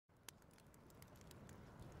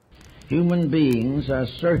Human beings are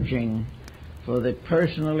searching for the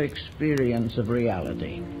personal experience of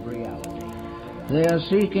reality. They are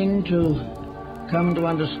seeking to come to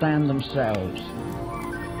understand themselves,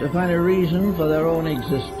 to find a reason for their own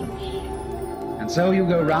existence. And so you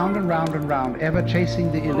go round and round and round, ever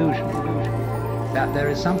chasing the illusion that there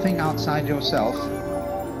is something outside yourself,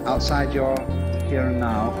 outside your here and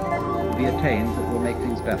now, to be attained that will make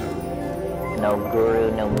things better. No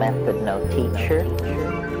guru, no method, no teacher,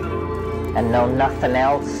 and no nothing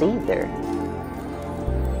else either.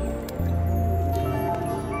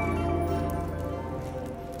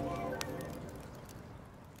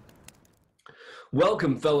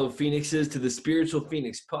 Welcome, fellow Phoenixes, to the Spiritual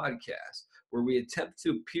Phoenix Podcast, where we attempt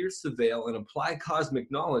to pierce the veil and apply cosmic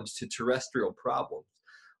knowledge to terrestrial problems.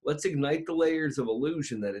 Let's ignite the layers of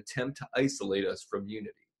illusion that attempt to isolate us from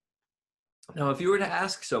unity. Now, if you were to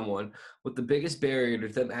ask someone what the biggest barrier to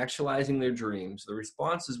them actualizing their dreams, the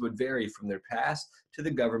responses would vary from their past to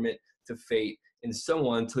the government to fate and so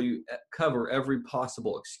on until you cover every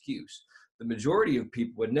possible excuse. The majority of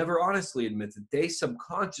people would never honestly admit that they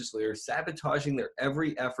subconsciously are sabotaging their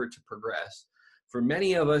every effort to progress. For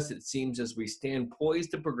many of us, it seems as we stand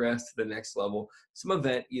poised to progress to the next level, some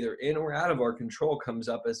event either in or out of our control comes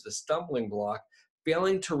up as a stumbling block,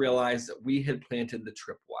 failing to realize that we had planted the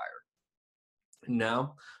tripwire.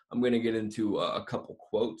 Now, I'm going to get into a couple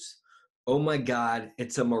quotes. "Oh my God,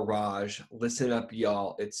 it's a mirage. Listen up,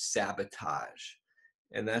 y'all. It's sabotage."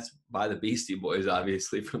 And that's by the Beastie Boys,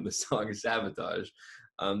 obviously, from the song Sabotage.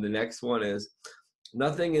 The next one is,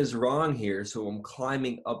 "Nothing is wrong here, so I'm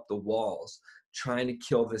climbing up the walls, trying to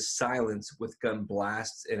kill this silence with gun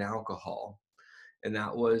blasts and alcohol." And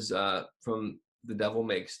that was from The Devil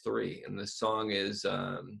Makes Three. And the song is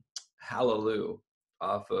Hallelujah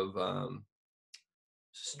off of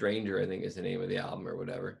Stranger, I think is the name of the album or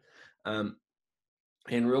whatever. And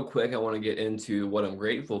real quick, I want to get into what I'm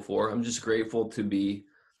grateful for. I'm just grateful to be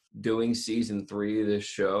doing season 3 of this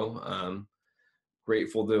show.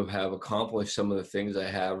 Grateful to have accomplished some of the things I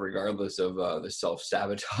have, regardless of the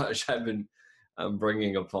self-sabotage I've been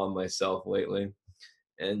bringing upon myself lately.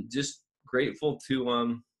 And just grateful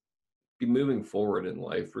to be moving forward in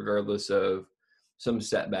life, regardless of some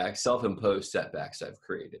setbacks, self-imposed setbacks I've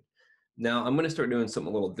created. Now, I'm going to start doing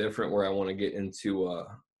something a little different where I want to get into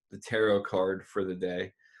the tarot card for the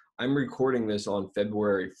day. I'm recording this on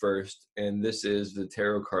February 1st, and this is the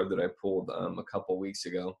tarot card that I pulled a couple weeks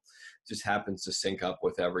ago. Just happens to sync up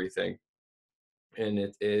with everything. And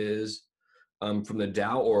it is from the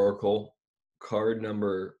Tao Oracle, card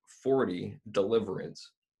number 40,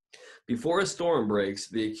 Deliverance. "Before a storm breaks,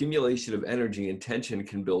 the accumulation of energy and tension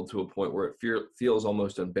can build to a point where it feels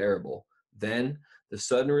almost unbearable. Then, the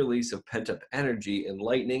sudden release of pent-up energy and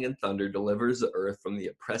lightning and thunder delivers the earth from the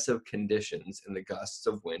oppressive conditions and the gusts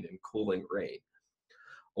of wind and cooling rain.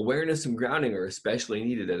 Awareness and grounding are especially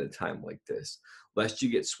needed at a time like this, lest you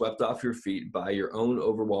get swept off your feet by your own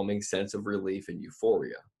overwhelming sense of relief and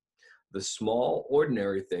euphoria. The small,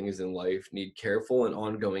 ordinary things in life need careful and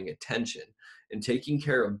ongoing attention, and taking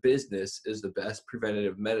care of business is the best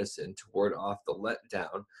preventative medicine to ward off the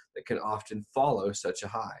letdown that can often follow such a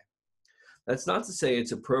high. That's not to say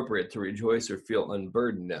it's appropriate to rejoice or feel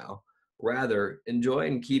unburdened now. Rather, enjoy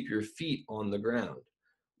and keep your feet on the ground.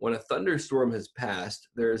 When a thunderstorm has passed,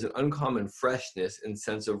 there is an uncommon freshness and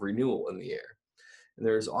sense of renewal in the air. And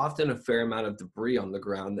there is often a fair amount of debris on the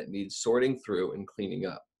ground that needs sorting through and cleaning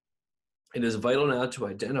up. It is vital now to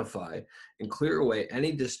identify and clear away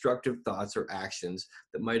any destructive thoughts or actions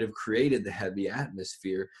that might have created the heavy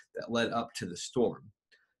atmosphere that led up to the storm.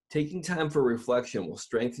 Taking time for reflection will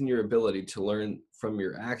strengthen your ability to learn from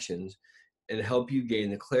your actions and help you gain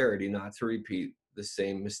the clarity not to repeat the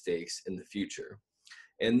same mistakes in the future."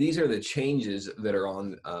 And these are the changes that are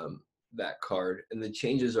on that card. And the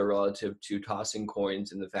changes are relative to tossing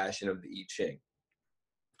coins in the fashion of the I Ching.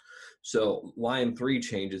 So line 3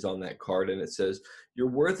 changes on that card, and it says, "Your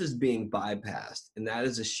worth is being bypassed, and that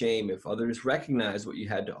is a shame. If others recognize what you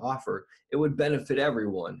had to offer, it would benefit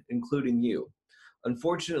everyone, including you.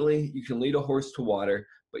 Unfortunately, you can lead a horse to water,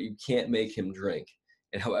 but you can't make him drink.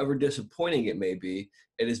 And however disappointing it may be,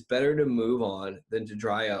 it is better to move on than to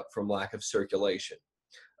dry up from lack of circulation.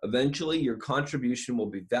 Eventually, your contribution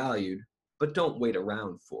will be valued, but don't wait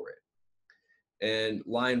around for it." And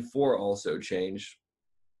line 4 also changed.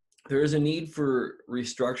 "There is a need for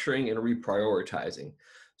restructuring and reprioritizing.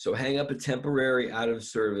 So hang up a temporary out of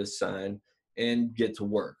service sign and get to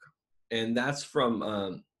work." And that's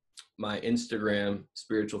from my Instagram,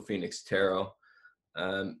 Spiritual Phoenix Tarot.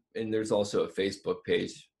 And there's also a Facebook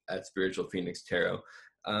page at Spiritual Phoenix Tarot.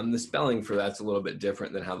 The spelling for that's a little bit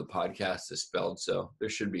different than how the podcast is spelled, so there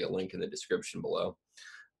should be a link in the description below.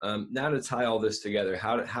 Now to tie all this together,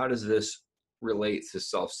 how does this relate to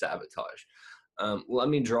self-sabotage? Let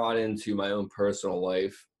me draw it into my own personal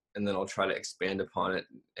life, and then I'll try to expand upon it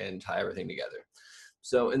and tie everything together.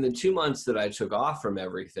 So in the 2 months that I took off from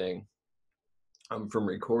everything, from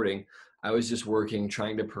recording, I was just working,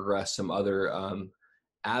 trying to progress some other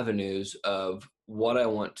avenues of what I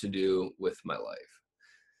want to do with my life.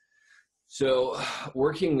 So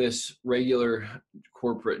working this regular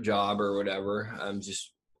corporate job or whatever, I'm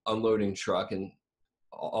just unloading truck and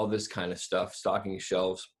all this kind of stuff, stocking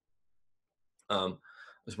shelves. I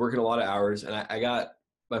was working a lot of hours, and I got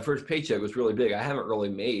my first paycheck was really big. I haven't really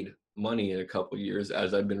made money in a couple of years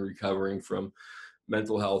as I've been recovering from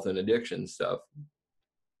mental health and addiction stuff.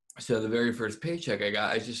 So the very first paycheck I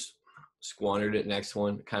got, I just squandered it. Next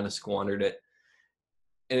one, kind of squandered it.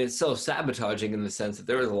 And it's self-sabotaging in the sense that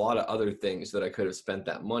there was a lot of other things that I could have spent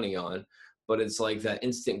that money on, but it's like that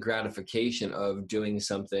instant gratification of doing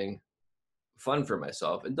something fun for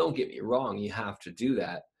myself. And don't get me wrong, you have to do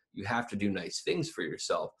that. You have to do nice things for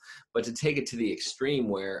yourself, but to take it to the extreme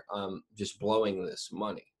where I'm just blowing this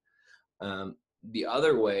money. The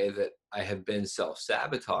other way that I have been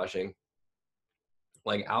self-sabotaging,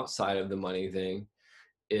 like outside of the money thing,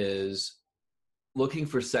 is looking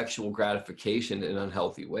for sexual gratification in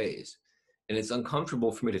unhealthy ways. And it's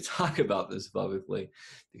uncomfortable for me to talk about this publicly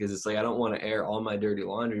because it's like, I don't want to air all my dirty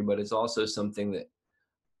laundry, but it's also something that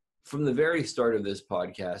from the very start of this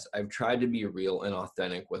podcast, I've tried to be real and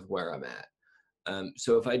authentic with where I'm at.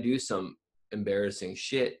 So if I do some embarrassing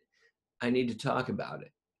shit, I need to talk about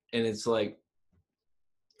it. And it's like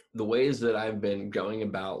the ways that I've been going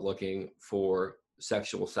about looking for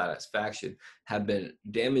sexual satisfaction have been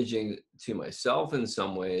damaging to myself in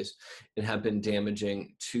some ways and have been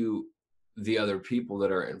damaging to the other people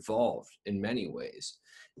that are involved in many ways.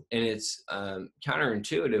 And it's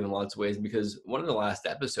counterintuitive in lots of ways because one of the last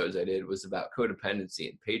episodes I did was about codependency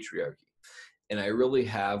and patriarchy. And I really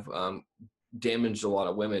have damaged a lot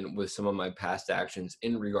of women with some of my past actions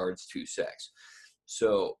in regards to sex.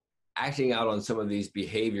 So acting out on some of these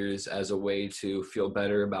behaviors as a way to feel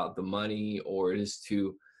better about the money or just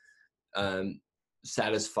to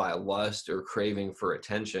satisfy lust or craving for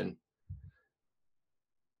attention.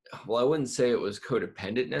 Well, I wouldn't say it was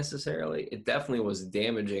codependent necessarily. It definitely was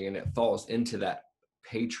damaging, and it falls into that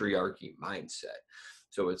patriarchy mindset.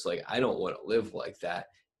 So it's like, I don't want to live like that.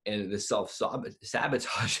 And the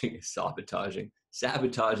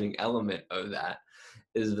sabotaging element of that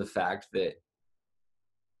is the fact that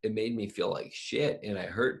it made me feel like shit and I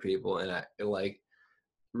hurt people. And it like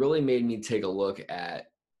really made me take a look at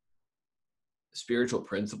spiritual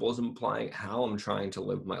principles I'm applying, how I'm trying to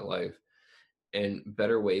live my life, and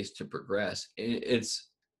better ways to progress. And it's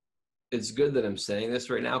good that I'm saying this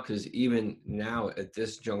right now, because even now at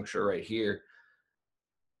this juncture right here,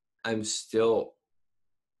 I'm still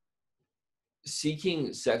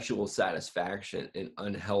seeking sexual satisfaction in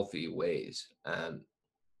unhealthy ways.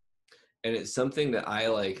 And it's something that I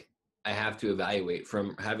have to evaluate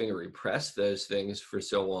from having repressed those things for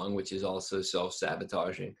so long, which is also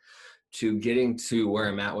self-sabotaging, to getting to where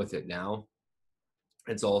I'm at with it now.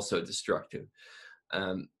 It's also destructive.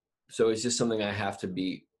 So it's just something I have to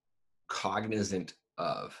be cognizant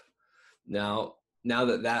of. Now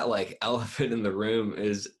that like elephant in the room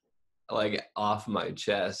is like off my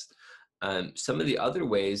chest, some of the other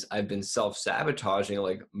ways I've been self-sabotaging,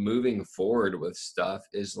 like moving forward with stuff,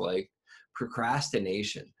 is like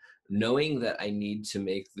procrastination, knowing that I need to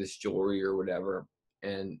make this jewelry or whatever,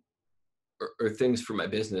 and or things for my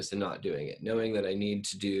business and not doing it, knowing that I need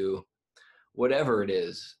to do whatever it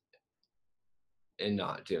is and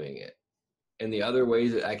not doing it. And the other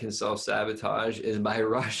ways that I can self-sabotage is by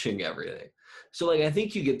rushing everything. So like, I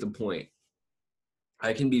think you get the point.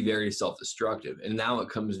 I can be very self-destructive. And now it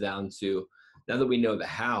comes down to, now that we know the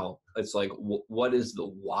how, it's like, what is the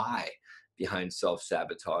why behind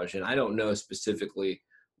self-sabotage? And I don't know specifically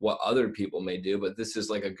what other people may do, but this is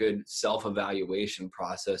like a good self-evaluation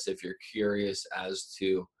process if you're curious as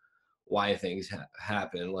to why things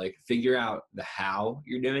happen. Like, figure out the how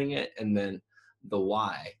you're doing it and then the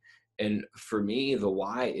why. And for me, the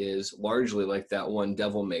why is largely like that one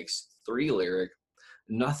Devil Makes Three lyric: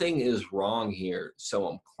 nothing is wrong here,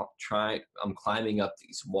 so I'm climbing up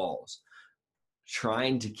these walls,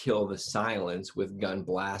 trying to kill the silence with gun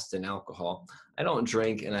blast and alcohol. I don't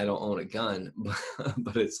drink and I don't own a gun,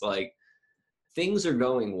 but it's like, things are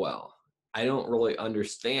going well. I don't really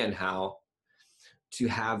understand how to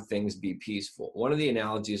have things be peaceful. One of the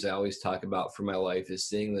analogies I always talk about for my life is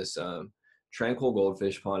seeing this tranquil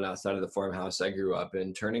goldfish pond outside of the farmhouse I grew up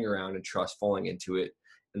in, turning around and trust falling into it,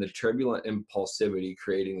 and the turbulent impulsivity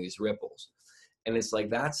creating these ripples. And it's like,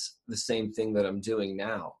 that's the same thing that I'm doing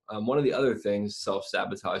now. One of the other things,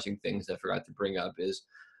 self-sabotaging things I forgot to bring up is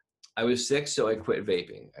I was sick, so I quit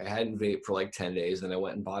vaping. I hadn't vaped for like 10 days, and I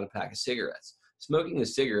went and bought a pack of cigarettes. Smoking the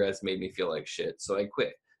cigarettes made me feel like shit, so I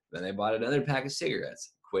quit. Then I bought another pack of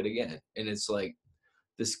cigarettes, quit again. And it's like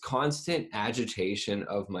this constant agitation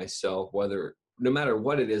of myself, no matter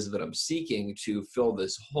what it is that I'm seeking to fill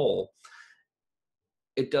this hole,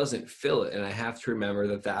 it doesn't fill it. And I have to remember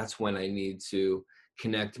that that's when I need to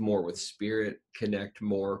connect more with spirit, connect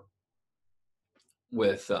more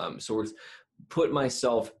with source, put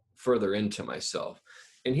myself further into myself.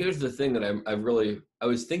 And here's the thing that I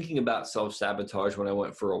was thinking about self-sabotage when I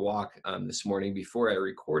went for a walk this morning before I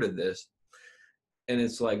recorded this. And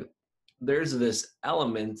it's like, there's this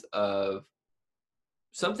element of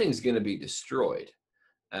something's going to be destroyed.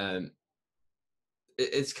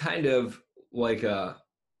 It's kind of like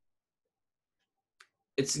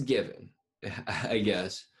it's a given, I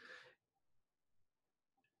guess.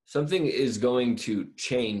 Something is going to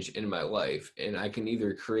change in my life, and I can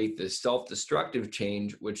either create this self-destructive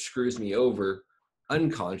change, which screws me over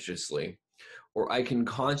unconsciously, or I can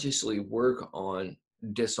consciously work on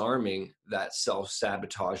disarming that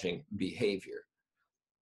self-sabotaging behavior.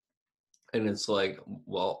 And it's like,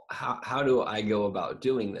 well, how do I go about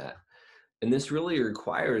doing that? And this really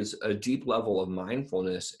requires a deep level of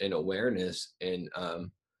mindfulness and awareness and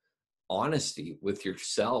honesty with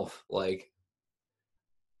yourself. Like,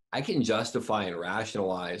 I can justify and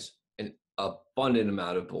rationalize an abundant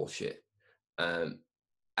amount of bullshit.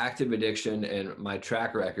 Active addiction and my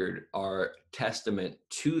track record are testament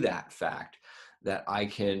to that fact, that I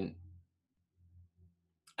can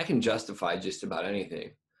justify just about anything.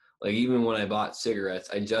 Like, even when I bought cigarettes,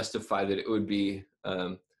 I justified that it would be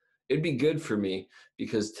it'd be good for me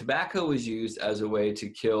because tobacco was used as a way to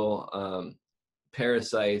kill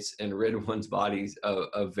parasites and rid one's bodies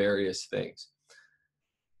of various things.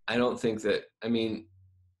 I don't think that, I mean,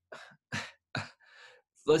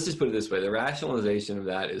 let's just put it this way. The rationalization of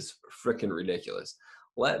that is freaking ridiculous.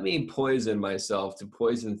 Let me poison myself to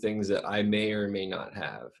poison things that I may or may not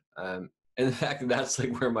have. And the fact that that's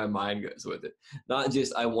like where my mind goes with it. Not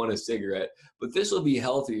just, I want a cigarette, but this will be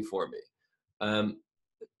healthy for me.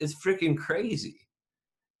 It's freaking crazy.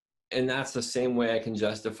 And that's the same way I can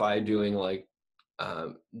justify doing like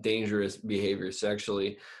dangerous behavior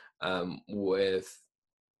sexually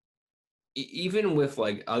even with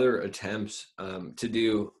like other attempts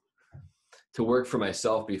to work for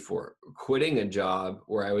myself before, quitting a job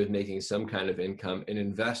where I was making some kind of income and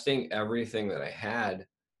investing everything that I had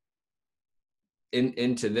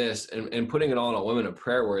into this and putting it all in a woman of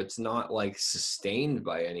prayer where it's not like sustained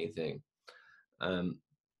by anything. And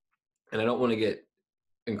I don't want to get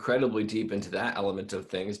incredibly deep into that element of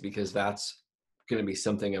things because that's going to be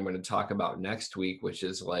something I'm going to talk about next week, which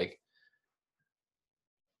is like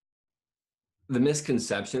the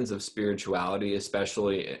misconceptions of spirituality,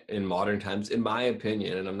 especially in modern times, in my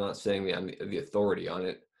opinion, and I'm not saying that I'm the authority on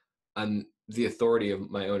it, I'm the authority of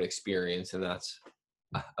my own experience, and that's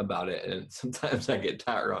about it. And sometimes I get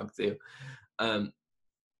that wrong too.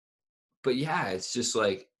 But yeah, it's just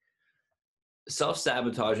like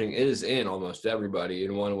self-sabotaging is in almost everybody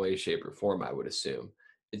in one way, shape, or form, I would assume.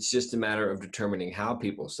 It's just a matter of determining how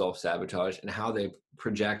people self-sabotage and how they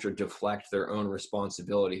project or deflect their own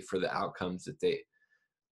responsibility for the outcomes that they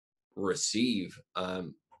receive.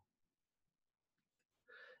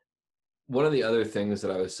 One of the other things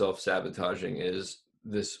that I was self-sabotaging is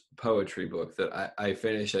this poetry book that I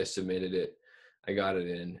finished. I submitted it. I got it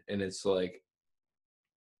in. And it's like,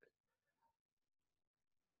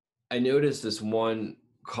 I noticed this one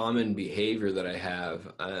common behavior that I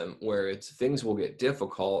have where it's things will get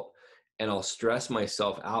difficult and I'll stress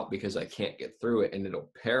myself out because I can't get through it and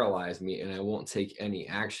it'll paralyze me and I won't take any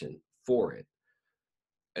action for it.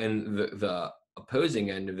 And the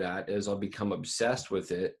opposing end of that is I'll become obsessed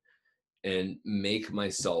with it and make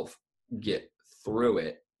myself get through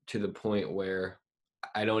it to the point where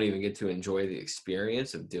I don't even get to enjoy the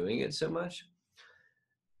experience of doing it so much.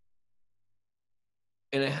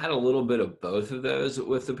 And I had a little bit of both of those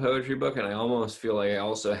with the poetry book. And I almost feel like I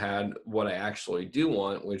also had what I actually do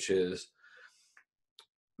want, which is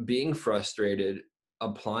being frustrated,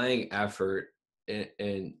 applying effort,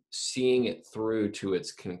 and seeing it through to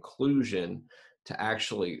its conclusion to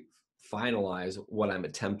actually finalize what I'm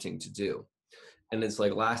attempting to do. And it's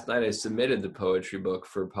like last night I submitted the poetry book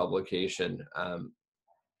for publication.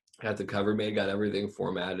 Got the cover made, got everything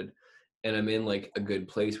formatted. and I'm in like a good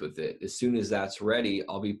place with it. As soon as that's ready,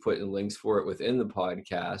 I'll be putting links for it within the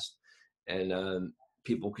podcast, and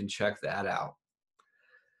people can check that out.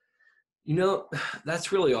 You know,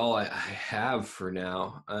 that's really all I have for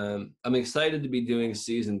now. I'm excited to be doing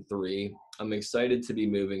season 3. I'm excited to be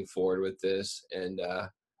moving forward with this. And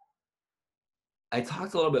I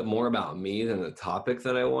talked a little bit more about me than the topic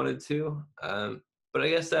that I wanted to. But I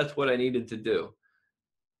guess that's what I needed to do.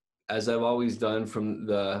 As I've always done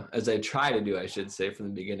as I try to do, I should say, from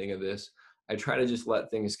the beginning of this, I try to just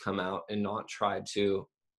let things come out and not try to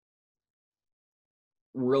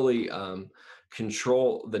really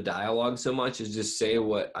control the dialogue so much as just say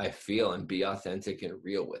what I feel and be authentic and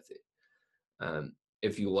real with it.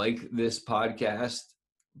 If you like this podcast,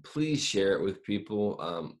 please share it with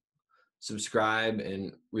people. Subscribe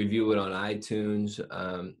and review it on iTunes.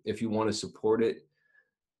 If you want to support it,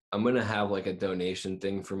 I'm going to have like a donation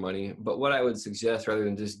thing for money. But what I would suggest, rather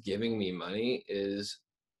than just giving me money, is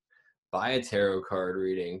buy a tarot card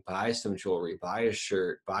reading, buy some jewelry, buy a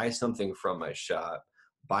shirt, buy something from my shop,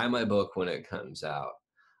 buy my book when it comes out.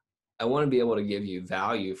 I want to be able to give you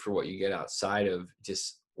value for what you get outside of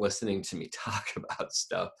just listening to me talk about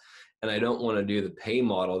stuff. And I don't want to do the pay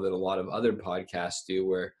model that a lot of other podcasts do,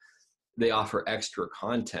 where they offer extra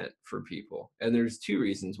content for people. And there's 2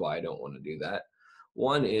 reasons why I don't want to do that.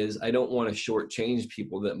 One is I don't want to shortchange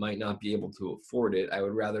people that might not be able to afford it. I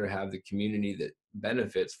would rather have the community that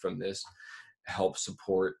benefits from this help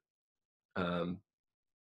support,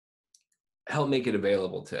 help make it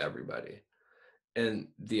available to everybody. And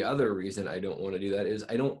the other reason I don't want to do that is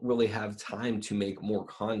I don't really have time to make more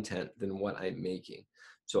content than what I'm making.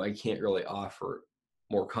 So I can't really offer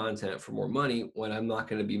more content for more money when I'm not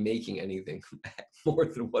going to be making anything more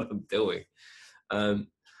than what I'm doing.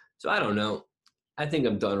 So I don't know. I think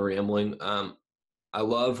I'm done rambling. I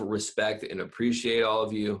love, respect, and appreciate all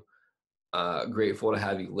of you. Grateful to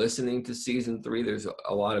have you listening to season 3. There's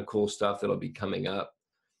a lot of cool stuff that'll be coming up.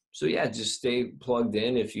 So yeah, just stay plugged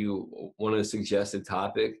in. If you want to suggest a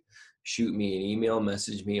topic, shoot me an email,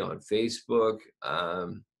 message me on Facebook.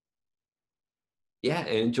 Yeah, and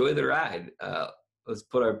enjoy the ride. Let's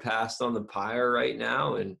put our past on the pyre right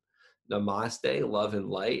now, and namaste, love and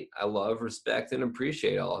light. I love, respect, and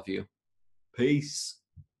appreciate all of you. Peace.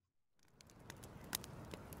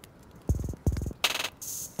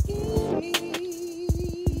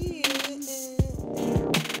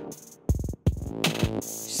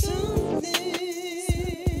 So